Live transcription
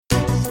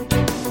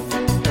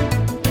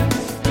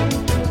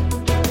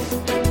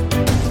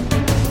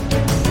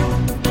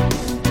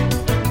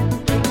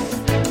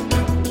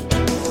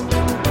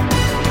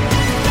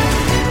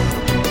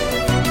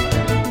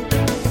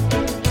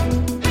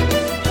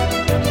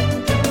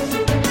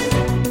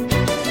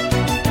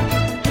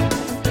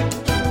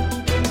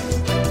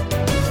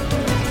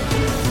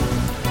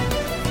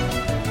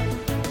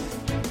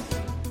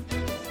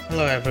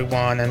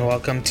everyone, and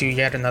welcome to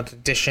yet another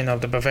edition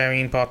of the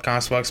Bavarian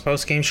Podcast Works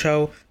Postgame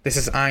Show. This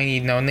is I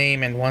Need No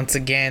Name, and once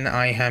again,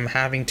 I am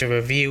having to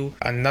review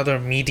another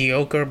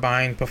mediocre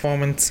Bayern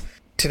performance.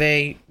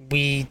 Today,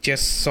 we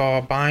just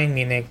saw Bayern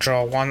Munich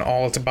draw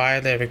 1-1 to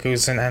Bayer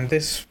Leverkusen, and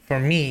this, for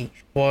me,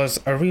 was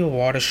a real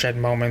watershed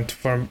moment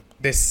for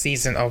this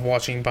season of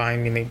watching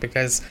Bayern Munich,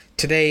 because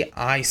today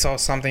I saw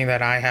something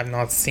that I have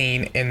not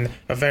seen in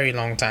a very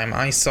long time.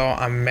 I saw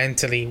a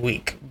mentally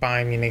weak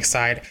Bayern Munich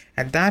side,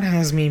 and that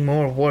has me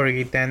more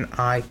worried than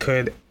I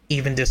could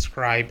even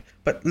describe.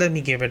 But let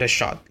me give it a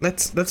shot.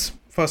 Let's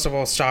first of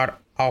all start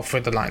off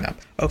with the lineup.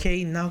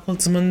 Okay,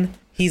 Nagelsmann,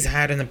 he's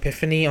had an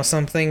epiphany or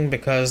something,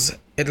 because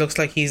it looks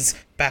like he's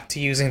back to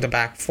using the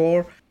back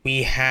four.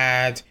 We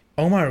had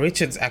Omar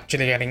Richards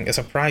actually getting a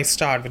surprise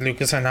start with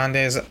Lucas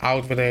Hernandez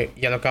out with a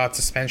yellow card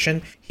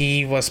suspension.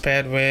 He was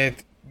paired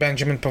with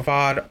Benjamin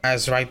Pavard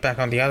as right back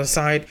on the other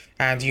side,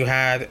 and you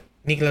had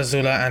Niklas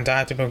Zula and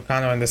Dayot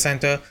Upamecano in the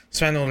center,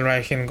 Sven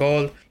Ulreich in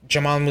goal,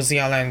 Jamal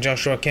Musiala and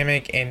Joshua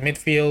Kimmich in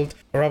midfield,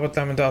 Robert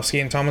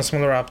Lewandowski and Thomas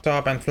Muller up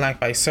top, and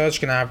flanked by Serge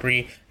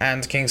Gnabry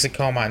and Kingsley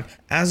Coman.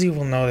 As you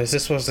will notice,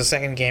 this was the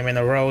second game in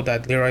a row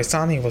that Leroy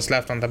Sané was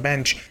left on the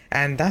bench,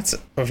 and that's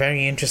a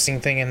very interesting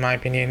thing in my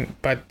opinion,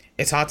 but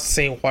it's hard to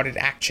say what it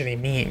actually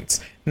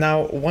means.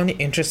 Now, one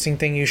interesting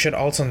thing you should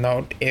also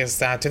note is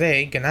that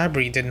today,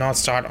 Gnabry did not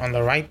start on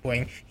the right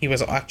wing. He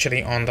was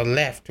actually on the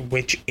left,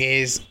 which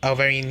is a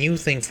very new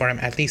thing for him,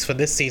 at least for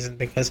this season,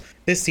 because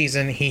this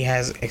season he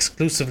has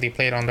exclusively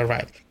played on the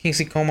right.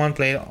 Kingsley Coman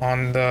played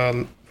on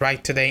the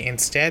right today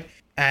instead,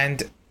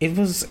 and it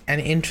was an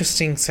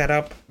interesting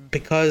setup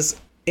because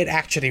it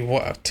actually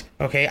worked.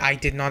 Okay, I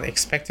did not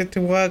expect it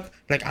to work.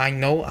 Like, I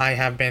know I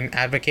have been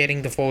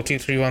advocating the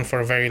 4-2-3-1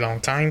 for a very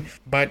long time,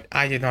 but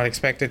I did not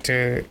expect it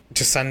to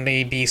just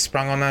suddenly be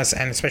sprung on us,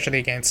 and especially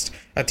against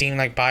a team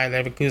like Bayer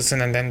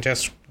Leverkusen, and then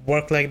just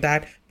work like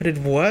that. But it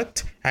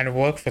worked, and it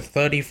worked for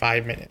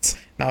 35 minutes.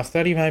 Now,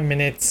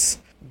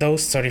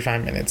 those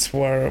 35 minutes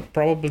were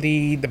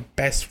probably the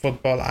best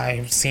football I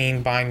have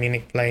seen Bayern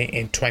Munich play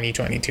in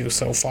 2022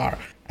 so far.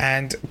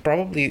 And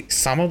probably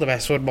some of the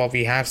best football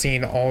we have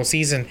seen all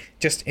season,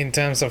 just in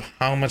terms of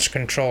how much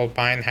control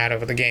Bayern had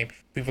over the game.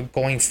 We were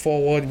going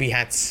forward, we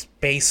had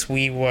space,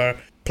 we were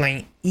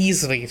playing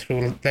easily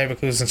through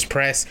Leverkusen's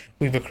press,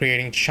 we were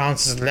creating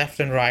chances left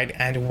and right,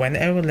 and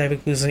whenever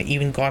Leverkusen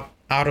even got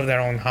out of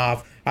their own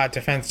half, our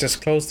defense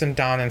just closed them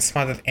down and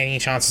smothered any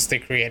chances they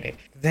created.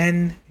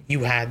 Then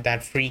you had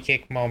that free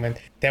kick moment.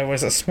 There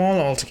was a small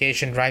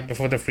altercation right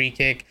before the free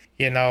kick,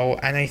 and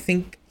I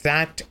think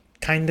that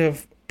kind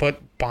of put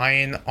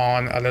Bayern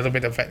on a little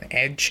bit of an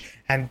edge,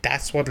 and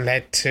that's what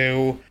led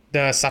to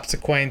the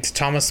subsequent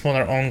Thomas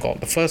Muller own goal,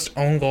 the first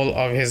own goal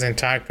of his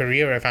entire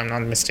career, if I'm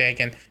not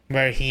mistaken,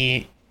 where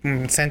he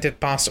sent it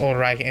past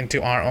Ulreich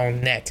into our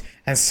own net,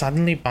 and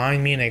suddenly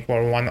Bayern Munich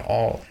were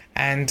 1-1,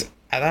 and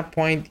at that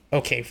point,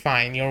 okay,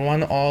 fine, you're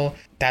 1-1,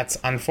 that's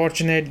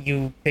unfortunate,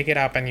 you pick it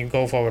up and you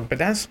go forward. But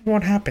that's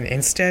what happened.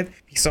 Instead,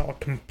 we saw a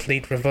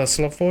complete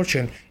reversal of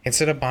fortune.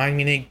 Instead of Bayern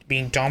Munich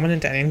being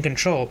dominant and in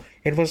control,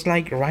 it was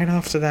like right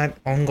after that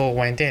own goal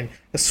went in,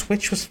 the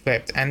switch was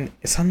flipped, and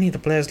suddenly the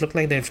players looked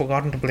like they'd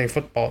forgotten to play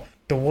football.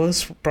 The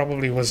worst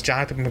probably was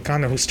Dayot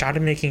Upamecano, who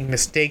started making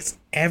mistakes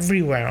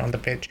everywhere on the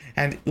pitch.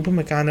 And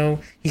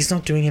Upamecano, he's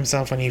not doing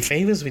himself any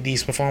favors with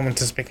these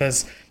performances,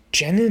 because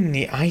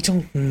genuinely, I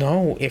don't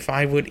know if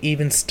I would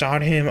even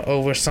start him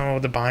over some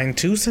of the Bayern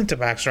 2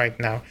 centre-backs right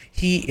now.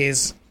 He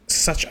is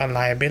such a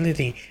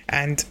liability.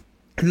 And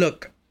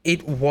look,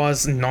 it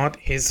was not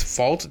his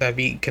fault that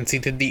we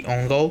conceded the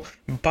own goal,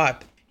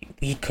 but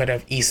we could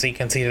have easily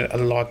conceded a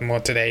lot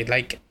more today.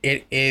 Like,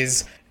 it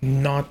is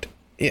not...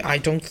 I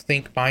don't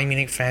think Bayern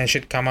Munich fans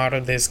should come out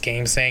of this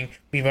game saying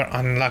we were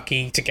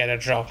unlucky to get a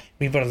draw.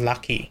 We were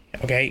lucky,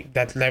 okay,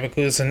 that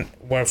Leverkusen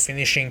were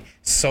finishing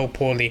so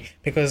poorly,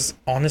 because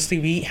honestly,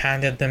 we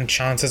handed them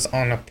chances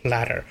on a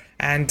platter.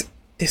 And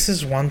this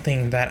is one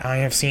thing that I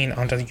have seen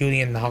under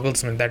Julian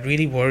Nagelsmann that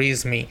really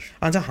worries me.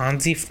 Under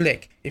Hansi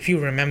Flick, if you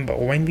remember,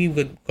 when we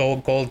would go a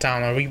goal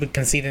down or we would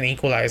concede an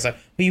equalizer,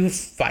 we would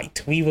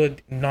fight. We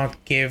would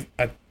not give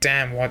a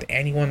damn what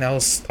anyone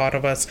else thought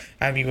of us,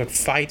 and we would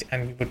fight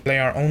and we would play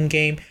our own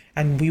game,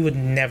 and we would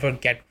never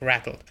get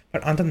rattled.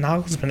 But under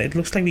Nagelsmann, it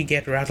looks like we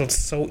get rattled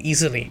so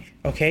easily,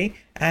 okay?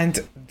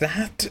 And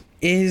that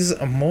is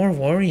more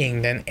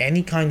worrying than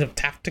any kind of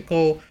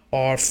tactical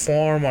or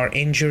form or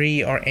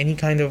injury or any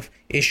kind of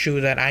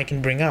issue that I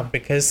can bring up,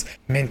 because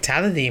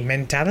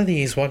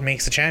mentality is what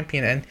makes a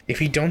champion. And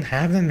if you don't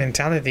have that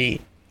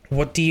mentality,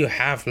 what do you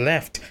have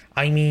left?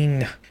 I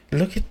mean,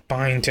 look at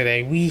Bayern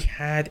today. We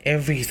had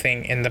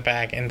everything in the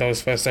bag in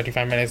those first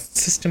 35 minutes. The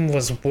system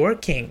was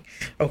working.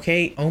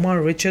 Okay,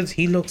 Omar Richards,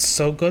 he looked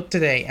so good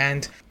today,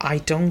 and I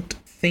don't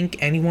think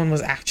anyone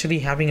was actually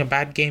having a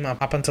bad game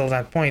up until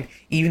that point.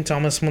 Even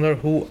Thomas Muller,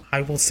 who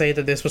I will say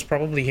that this was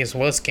probably his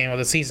worst game of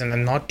the season,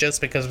 and not just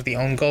because of the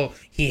own goal.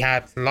 He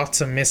had lots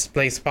of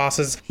misplaced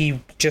passes. He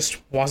just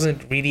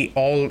wasn't really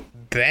all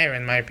there,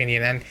 in my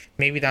opinion. And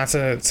maybe that's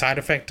a side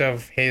effect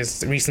of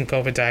his recent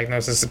COVID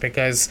diagnosis,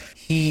 because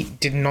he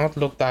did not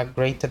look that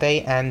great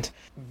today. And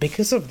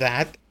because of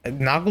that,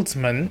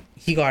 Nagelsmann,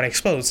 he got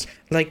exposed.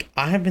 Like,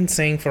 I have been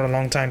saying for a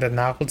long time that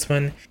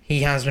Nagelsmann,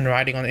 he has been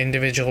riding on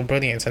individual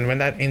brilliance. And when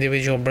that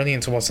individual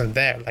brilliance wasn't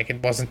there, like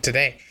it wasn't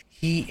today,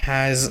 he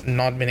has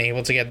not been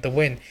able to get the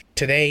win.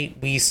 Today,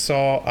 we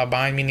saw a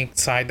Bayern Munich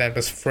side that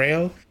was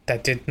frail,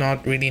 that did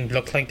not really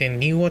look like they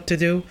knew what to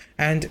do.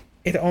 And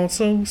it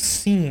also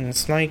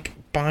seems like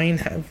Bayern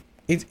have...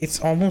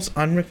 It's almost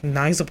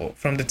unrecognizable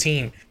from the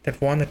team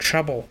that won a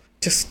treble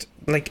just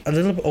like a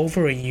little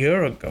over a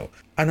year ago.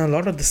 And a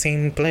lot of the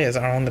same players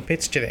are on the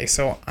pitch today.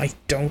 So I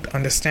don't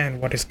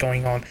understand what is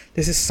going on.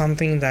 This is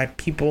something that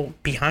people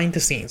behind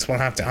the scenes will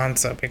have to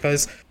answer,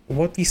 because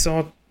what we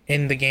saw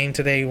in the game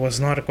today was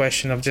not a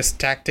question of just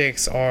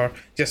tactics or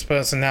just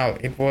personnel.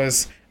 It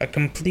was a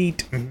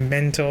complete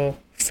mental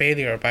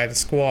failure by the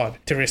squad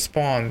to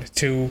respond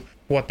to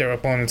what their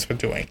opponents were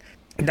doing.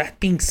 That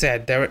being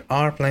said, there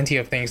are plenty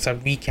of things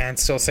that we can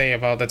still say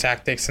about the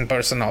tactics and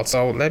personnel.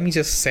 So let me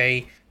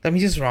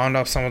just round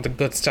off some of the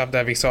good stuff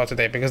that we saw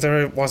today, because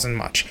there wasn't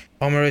much.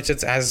 Omar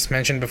Richards, as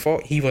mentioned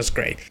before, he was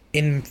great.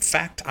 In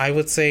fact, I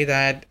would say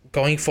that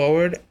going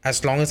forward,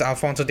 as long as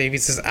Alphonso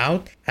Davies is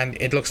out, and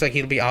it looks like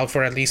he'll be out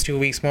for at least 2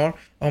 weeks more,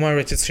 Omar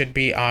Richards should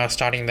be our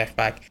starting left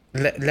back.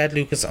 Let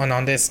Lucas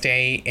Hernandez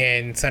stay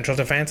in central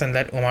defense and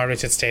let Omar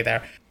Richards stay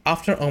there.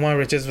 After Omar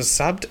Richards was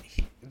subbed,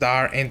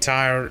 our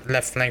entire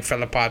left flank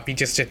fell apart. We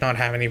just did not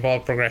have any ball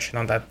progression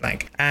on that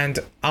flank. And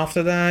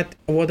after that,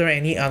 were there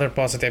any other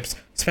positives?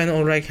 Sven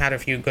Ulreich had a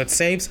few good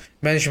saves.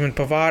 Benjamin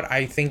Pavard,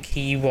 I think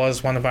he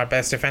was one of our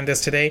best defenders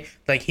today.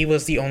 Like, he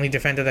was the only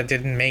defender that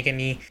didn't make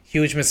any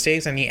huge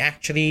mistakes, and he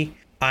actually,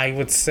 I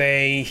would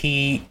say,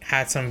 he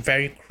had some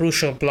very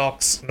crucial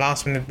blocks,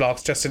 last minute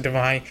blocks, just to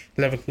defy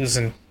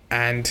Leverkusen.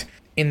 And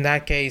in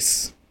that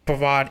case,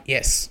 Pavard,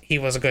 yes, he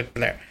was a good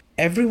player.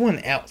 Everyone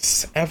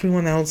else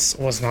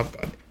was not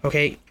good.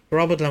 Okay,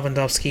 Robert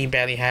Lewandowski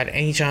barely had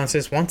any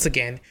chances. Once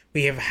again,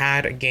 we have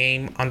had a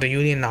game under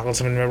Julian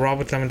Nagelsmann where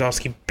Robert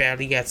Lewandowski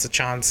barely gets a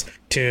chance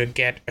to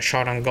get a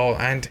shot on goal,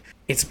 and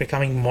it's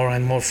becoming more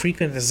and more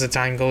frequent as the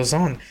time goes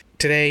on.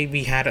 Today,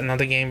 we had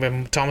another game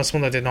where Thomas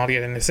Muller did not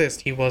get an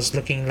assist. He was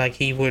looking like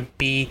he would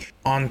be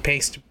on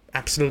pace to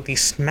absolutely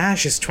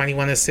smash his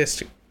 21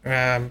 assist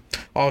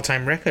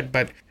all-time record,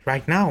 but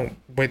right now,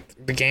 with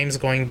the games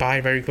going by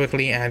very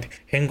quickly and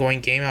him going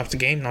game after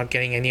game not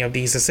getting any of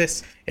these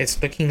assists, it's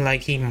looking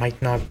like he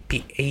might not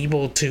be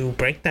able to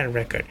break that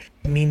record.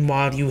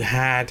 Meanwhile, you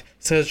had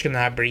Serge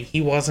Gnabry.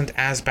 He wasn't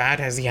as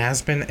bad as he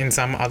has been in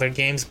some other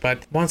games,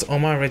 but once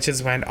Omar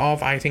Richards went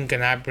off, I think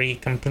Gnabry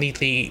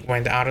completely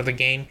went out of the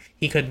game.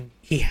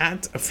 He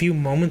had a few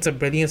moments of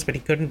brilliance, but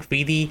he couldn't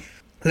really,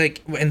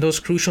 like, in those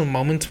crucial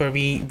moments where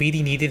we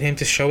really needed him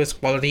to show his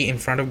quality in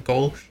front of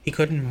goal, he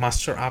couldn't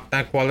muster up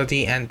that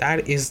quality, and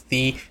that is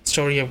the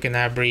story of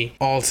Gnabry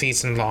all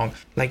season long.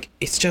 Like,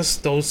 it's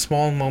just those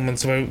small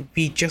moments where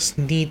we just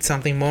need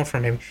something more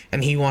from him,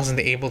 and he wasn't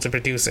able to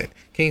produce it.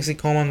 Kingsley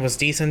Coman was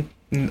decent,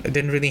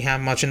 didn't really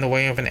have much in the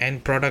way of an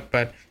end product,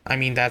 but I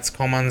mean, that's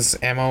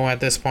Coman's MO at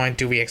this point.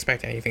 Do we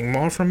expect anything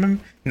more from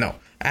him? No.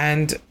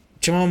 And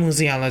Jamal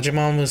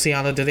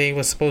Musiala today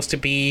was supposed to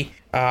be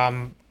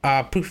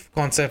proof of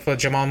concept for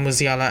Jamal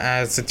Musiala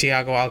as the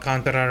Thiago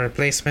Alcantara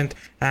replacement,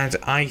 and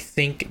I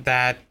think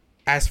that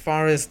as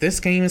far as this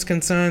game is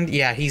concerned,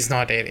 yeah, he's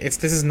not it.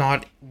 This is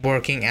not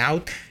working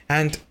out,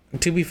 and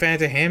to be fair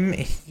to him,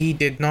 he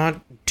did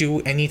not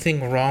do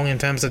anything wrong in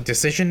terms of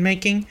decision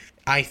making.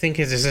 I think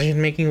his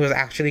decision making was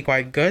actually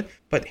quite good,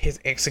 but his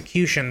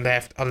execution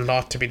left a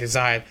lot to be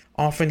desired.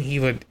 Often he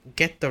would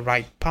get the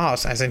right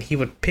pass, as in he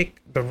would pick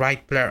the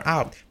right player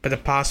out, but the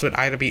pass would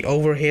either be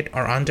overhit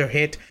or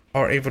underhit,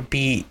 or it would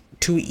be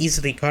too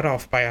easily cut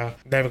off by a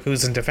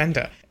Leverkusen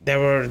defender. There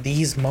were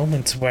these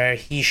moments where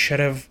he should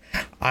have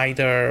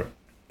either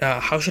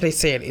how should I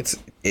say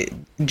it?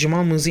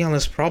 Jamal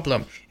Musiala's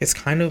problem is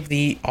kind of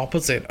the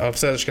opposite of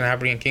Serge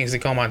Gnabry and Kingsley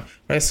Coman.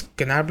 Whereas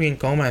Gnabry and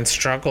Coman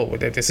struggle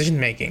with their decision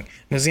making,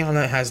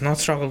 Musiala has not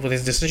struggled with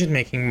his decision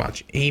making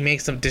much. He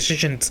makes some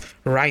decisions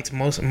right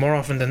more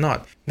often than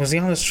not.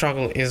 Musiala's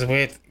struggle is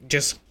with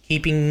just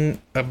keeping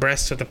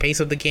abreast of the pace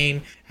of the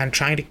game and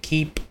trying to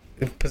keep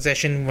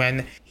possession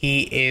when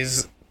he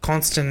is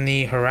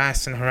constantly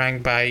harassed and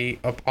harangued by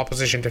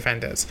opposition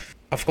defenders.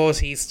 Of course,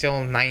 he's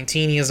still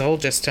 19 years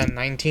old, just turned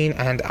 19,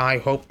 and I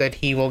hope that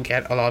he will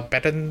get a lot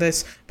better than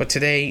this. But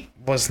today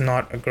was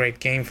not a great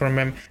game from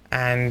him,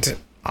 and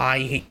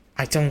I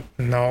don't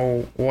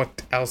know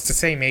what else to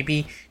say.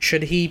 Maybe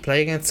should he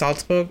play against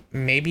Salzburg?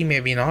 Maybe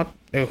not.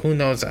 Who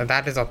knows?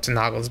 That is up to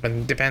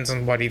Nagelsmann. Depends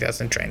on what he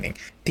does in training.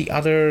 The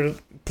other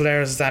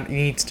players that we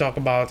need to talk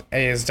about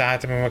is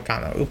Dayot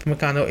Upamecano.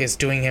 Upamecano is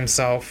doing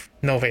himself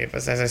no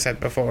favors, as I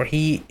said before.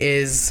 He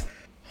is...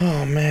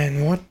 Oh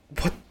man, what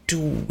do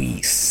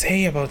we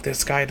say about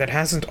this guy that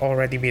hasn't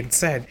already been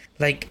said?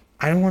 Like,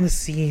 I don't want to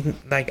seem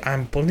like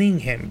I'm bullying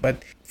him,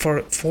 but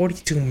for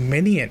 42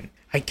 million,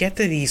 I get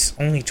that he's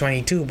only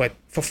 22, but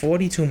for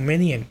 42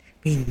 million,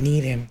 We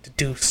need him to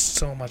do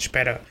so much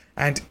better.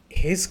 And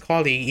his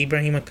colleague,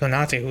 Ibrahim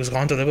Konate, who's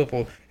gone to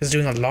Liverpool, is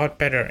doing a lot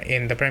better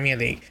in the Premier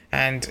League.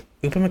 And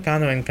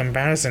Upamecano, in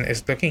comparison,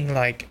 is looking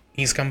like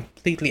he's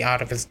completely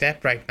out of his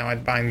depth right now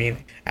at Bayern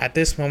Munich. At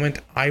this moment,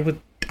 I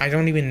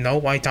don't even know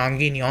why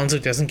Tanguy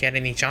Nianzou doesn't get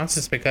any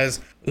chances, because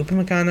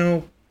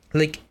Upamecano,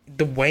 like,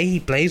 the way he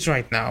plays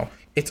right now,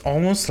 it's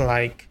almost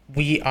like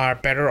we are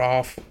better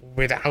off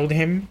without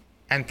him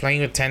and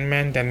playing with 10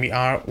 men than we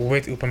are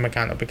with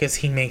Upamecano, because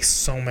he makes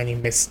so many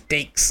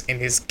mistakes in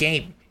his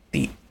game.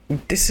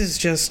 This is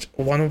just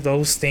one of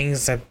those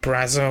things that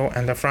Brazzo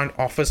and the front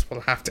office will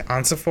have to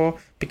answer for,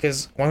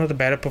 because one of the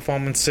better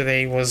performances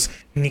today was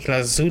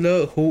Niklas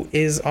Zule, who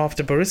is off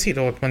to Borussia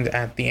Dortmund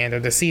at the end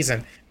of the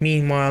season.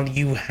 Meanwhile,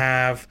 you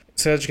have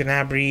Serge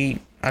Gnabry,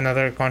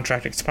 another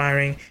contract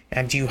expiring,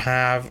 and you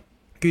have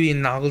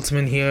Julian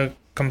Nagelsmann here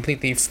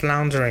completely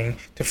floundering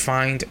to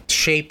find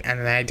shape and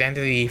an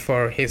identity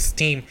for his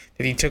team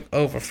that he took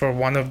over for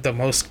one of the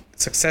most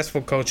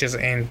successful coaches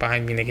in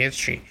Bayern Munich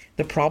history.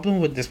 The problem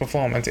with this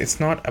performance, it's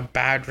not a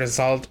bad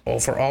result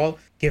overall,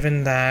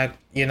 given that,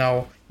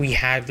 we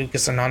had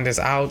Lucas Hernandez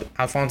out,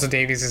 Alphonso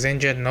Davies is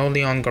injured, no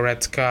Leon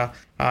Goretzka,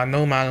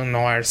 no Manuel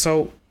Neuer.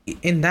 So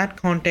in that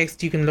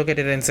context, you can look at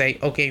it and say,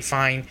 okay,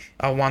 fine,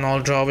 a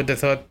 1-1 draw with the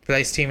third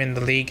place team in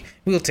the league,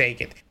 we'll take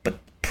it. But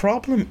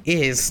problem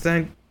is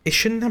that it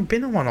shouldn't have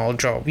been a 1-1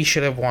 draw. We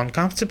should have won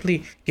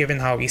comfortably, given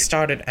how we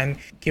started and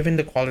given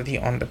the quality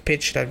on the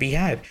pitch that we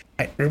had.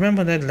 I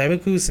remember that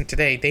Leverkusen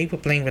today, they were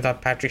playing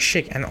without Patrick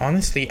Schick, and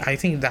honestly, I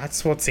think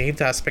that's what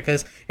saved us,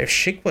 because if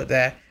Schick were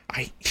there,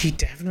 he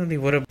definitely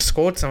would have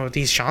scored some of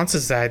these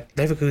chances that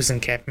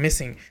Leverkusen kept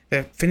missing.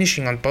 The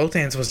finishing on both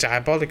ends was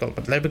diabolical,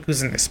 but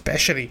Leverkusen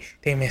especially,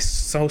 they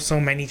missed so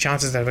many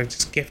chances that were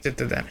just gifted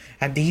to them.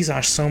 And these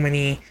are so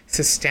many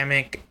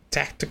systemic,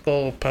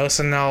 tactical,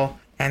 personnel,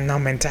 and now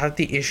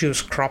mentality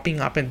issues cropping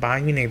up in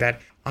Bayern Munich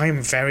that I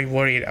am very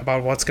worried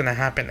about what's going to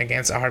happen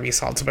against RB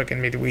Salzburg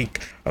in midweek.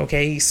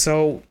 Okay,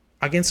 so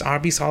against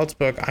RB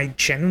Salzburg, I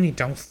genuinely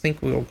don't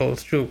think we will go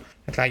through.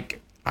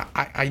 Like,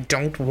 I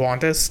don't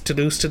want us to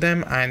lose to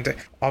them, and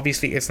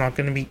obviously it's not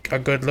going to be a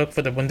good look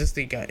for the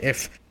Bundesliga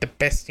if the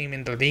best team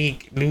in the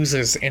league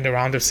loses in the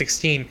round of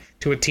 16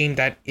 to a team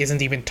that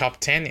isn't even top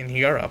 10 in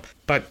Europe.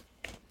 But,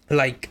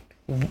 like,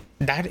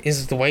 that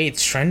is the way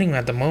it's trending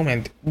at the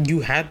moment.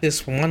 You had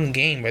this one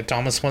game where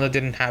Thomas Muller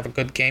didn't have a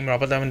good game,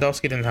 Robert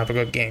Lewandowski didn't have a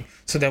good game,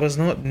 so there was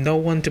no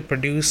one to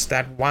produce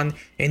that one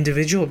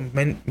individual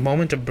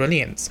moment of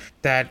brilliance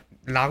that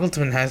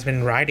Nagelsmann has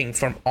been riding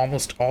from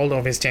almost all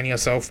of his tenure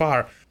so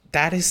far.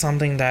 That is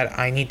something that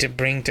I need to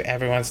bring to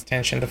everyone's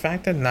attention. The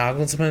fact that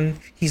Nagelsmann,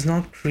 he's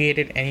not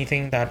created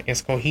anything that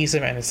is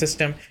cohesive and a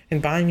system,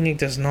 and Bayern Munich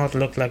does not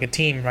look like a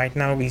team. Right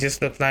now, we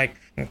just look like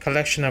a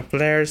collection of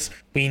players.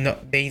 We know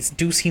they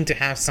do seem to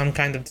have some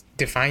kind of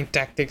defined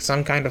tactics,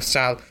 some kind of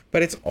style,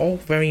 but it's all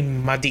very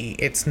muddy.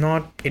 It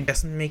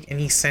doesn't make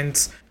any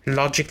sense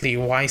logically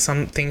why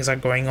some things are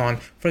going on.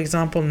 For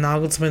example,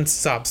 Nagelsmann's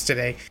subs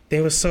today,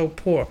 they were so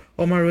poor.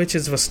 Omar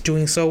Richards was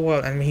doing so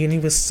well, and when he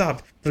was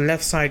subbed, the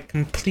left side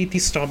completely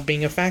stopped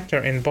being a factor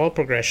in ball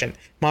progression.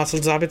 Marcel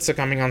Sabitzer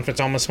coming on for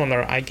Thomas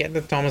Muller. I get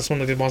that Thomas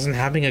Muller wasn't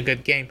having a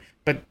good game,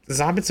 but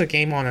Sabitzer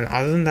came on, and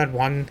other than that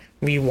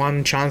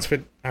 1v1 chance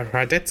with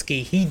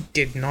Radetzky, he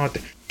did not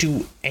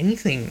do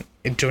anything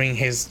during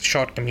his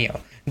short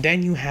cameo.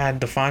 Then you had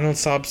the final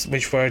subs,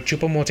 which were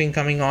Choupo-Moting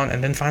coming on,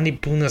 and then finally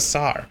Bouna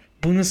Sarr.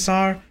 Bouna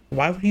Sarr,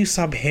 why would you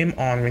sub him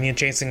on when you're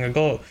chasing a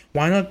goal?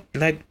 Why not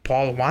let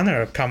Paul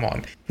Warner come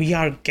on? We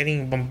are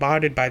getting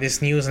bombarded by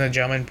this news in the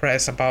German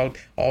press about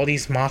all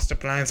these master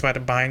plans by the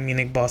Bayern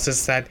Munich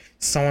bosses that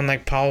someone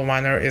like Paul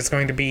Warner is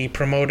going to be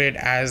promoted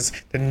as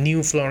the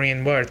new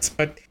Florian Wirtz.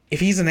 But if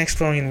he's the next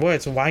Florian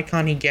Wirtz, why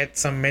can't he get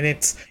some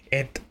minutes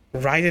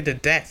right at the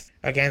death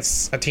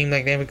against a team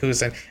like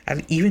Leverkusen?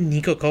 And even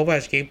Niko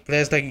Kovac gave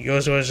players like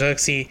Joshua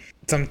Zirkzee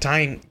some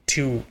time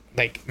to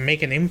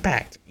make an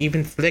impact.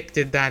 Even Flick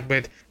did that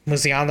with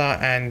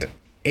Musiala, and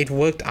it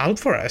worked out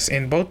for us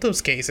in both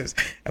those cases.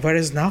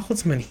 Whereas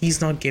Nagelsmann, he's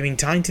not giving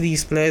time to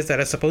these players that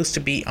are supposed to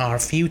be our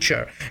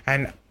future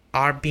and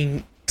are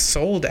being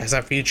sold as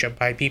our future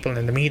by people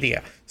in the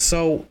media.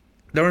 So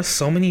there are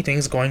so many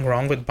things going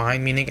wrong with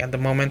Bayern Munich at the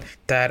moment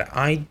that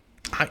I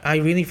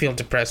really feel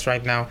depressed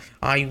right now.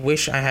 I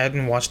wish I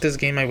hadn't watched this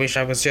game. I wish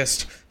I was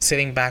just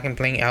sitting back and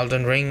playing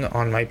Elden Ring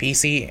on my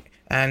PC.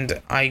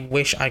 And I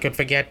wish I could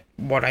forget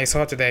what I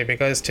saw today,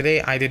 because today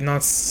I did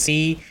not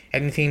see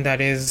anything that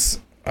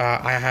is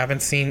I have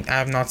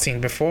not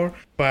seen before.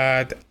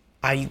 But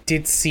I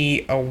did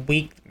see a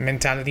weak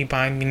mentality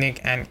Bayern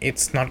Munich, and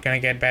it's not going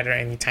to get better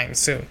anytime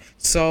soon.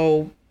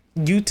 So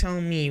you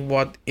tell me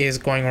what is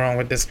going wrong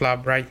with this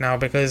club right now,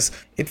 because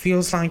it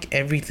feels like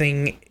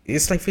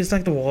feels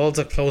like the walls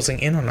are closing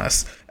in on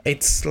us.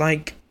 It's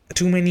like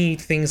too many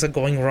things are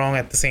going wrong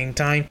at the same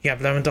time. You have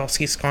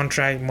Lewandowski's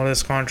contract,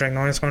 Muller's contract,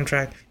 Neuer's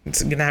contract,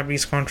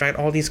 Gnabry's contract,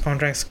 all these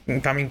contracts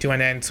coming to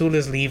an end.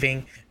 Sula's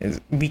leaving.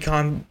 We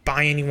can't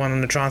buy anyone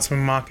on the transfer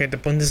market. The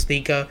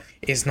Bundesliga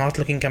is not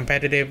looking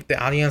competitive. The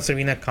Allianz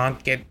Arena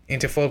can't get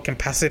into full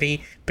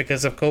capacity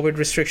because of COVID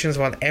restrictions,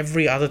 while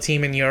every other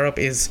team in Europe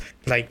is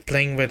like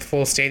playing with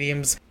full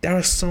stadiums. There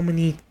are so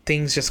many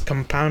things just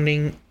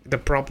compounding the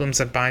problems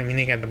at Bayern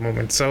Munich at the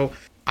moment. So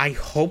I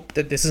hope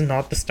that this is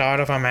not the start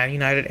of our Man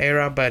United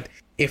era, but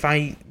if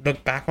I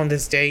look back on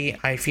this day,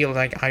 I feel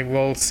like I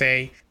will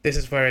say this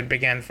is where it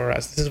began for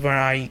us. This is where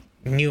I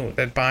knew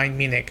that Bayern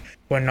Munich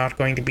were not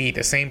going to be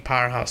the same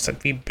powerhouse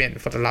that we've been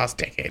for the last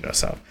decade or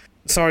so.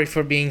 Sorry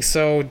for being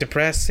so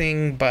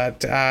depressing, but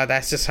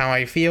that's just how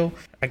I feel.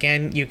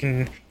 Again, you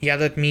can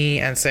yell at me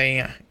and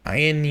say,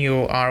 Ian,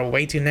 you are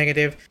way too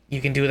negative.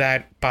 You can do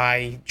that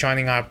by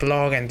joining our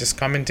blog and just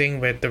commenting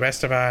with the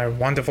rest of our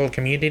wonderful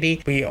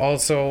community. We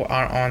also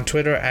are on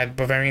Twitter at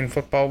Bavarian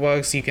Football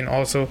Works. You can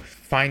also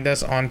find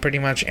us on pretty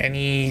much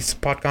any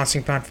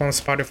podcasting platform,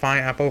 Spotify,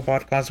 Apple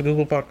Podcasts,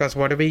 Google Podcasts,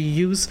 whatever you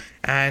use.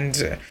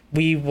 And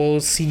we will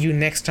see you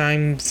next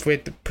time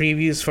with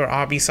previews for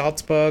RB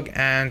Salzburg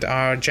and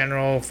our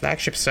general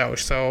flagship show.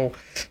 So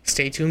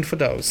stay tuned for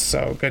those.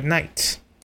 So good night.